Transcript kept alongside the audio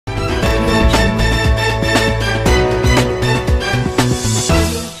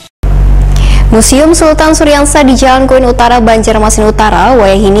Museum Sultan Suriansyah di Jalan Kuin Utara, Banjarmasin Utara,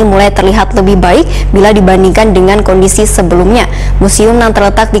 wayahini mulai terlihat lebih baik bila dibandingkan dengan kondisi sebelumnya. Museum yang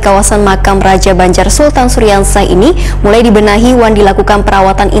terletak di kawasan Makam Raja Banjar Sultan Suriansyah ini mulai dibenahi dan dilakukan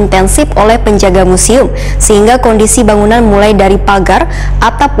perawatan intensif oleh penjaga museum, sehingga kondisi bangunan mulai dari pagar,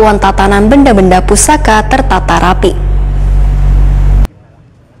 atap, wan tatanan, benda-benda pusaka tertata rapi.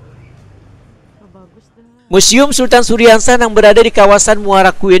 Museum Sultan Suriansyah yang berada di kawasan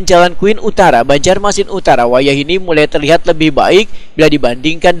Muara Kuin, Jalan Kuin Utara, Banjarmasin Utara, wayahini mulai terlihat lebih baik bila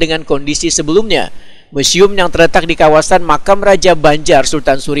dibandingkan dengan kondisi sebelumnya. Museum yang terletak di kawasan Makam Raja Banjar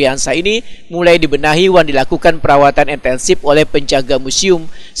Sultan Suriansyah ini mulai dibenahi dan dilakukan perawatan intensif oleh penjaga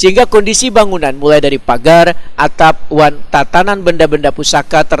museum, sehingga kondisi bangunan mulai dari pagar, atap, wan tatanan, benda-benda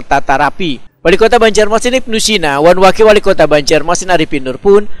pusaka tertata rapi. Wali Kota Banjarmasin Ibnu Sina dan Wakil Wali Kota Banjarmasin Arifin Nur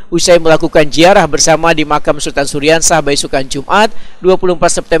pun usai melakukan ziarah bersama di Makam Sultan Suriansyah besokan Jumat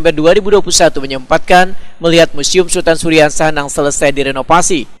 24 September 2021 menyempatkan melihat Museum Sultan Suriansyah yang selesai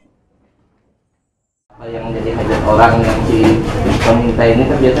direnovasi. Yang jadi hajat orang yang si peminta ini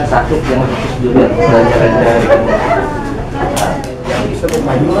kan biasanya sakit yang khusus juga belajar yang disebut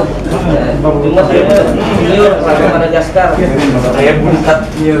maju lah cuma saya nyur sampai mana jaskar saya buntat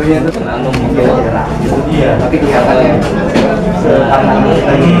nyurnya itu anu mungkin iya tapi kelihatannya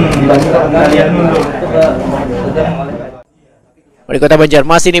dibandingkan kalian Wali Kota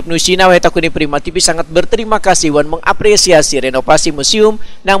Banjarmasin Ibnu Sina Takuni Prima TV sangat berterima kasih dan mengapresiasi renovasi museum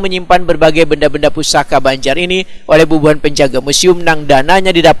yang menyimpan berbagai benda-benda pusaka Banjar ini oleh bubuhan penjaga museum yang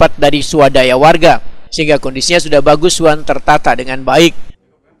dananya didapat dari swadaya warga, sehingga kondisinya sudah bagus dan tertata dengan baik.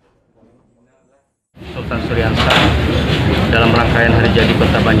 Sultan Suriansyah dalam rangkaian hari jadi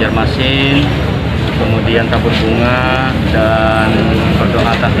Kota Banjarmasin, kemudian tabur bunga dan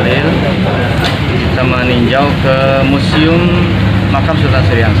berdoa tahlil, kita meninjau ke Museum Makam Sultan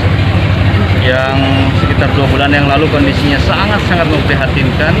Suriansyah yang sekitar 2 bulan yang lalu kondisinya sangat-sangat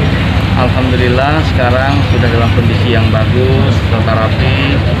memprihatinkan. Alhamdulillah sekarang sudah dalam kondisi yang bagus, tertata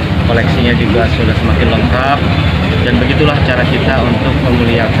rapi, koleksinya juga sudah semakin lengkap, dan begitulah cara kita untuk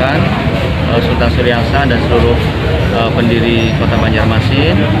memuliakan Sultan Suriansyah dan seluruh pendiri Kota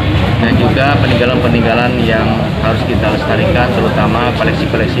Banjarmasin, dan juga peninggalan-peninggalan yang harus kita lestarikan, terutama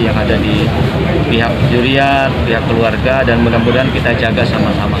koleksi-koleksi yang ada di pihak zuriat, pihak keluarga, dan mudah-mudahan kita jaga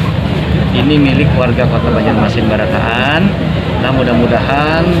sama-sama. Ini milik warga Kota Banjarmasin Barataan. Nah,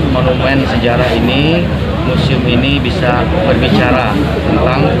 mudah-mudahan monumen sejarah ini, museum ini bisa berbicara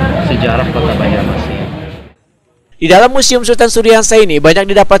tentang sejarah Kota Banjarmasin. Di dalam Museum Sultan Suriansyah ini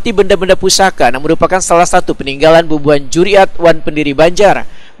banyak didapati benda-benda pusaka yang merupakan salah satu peninggalan bubuhan zuriat wan pendiri Banjar,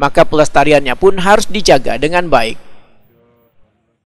 maka pelestariannya pun harus dijaga dengan baik.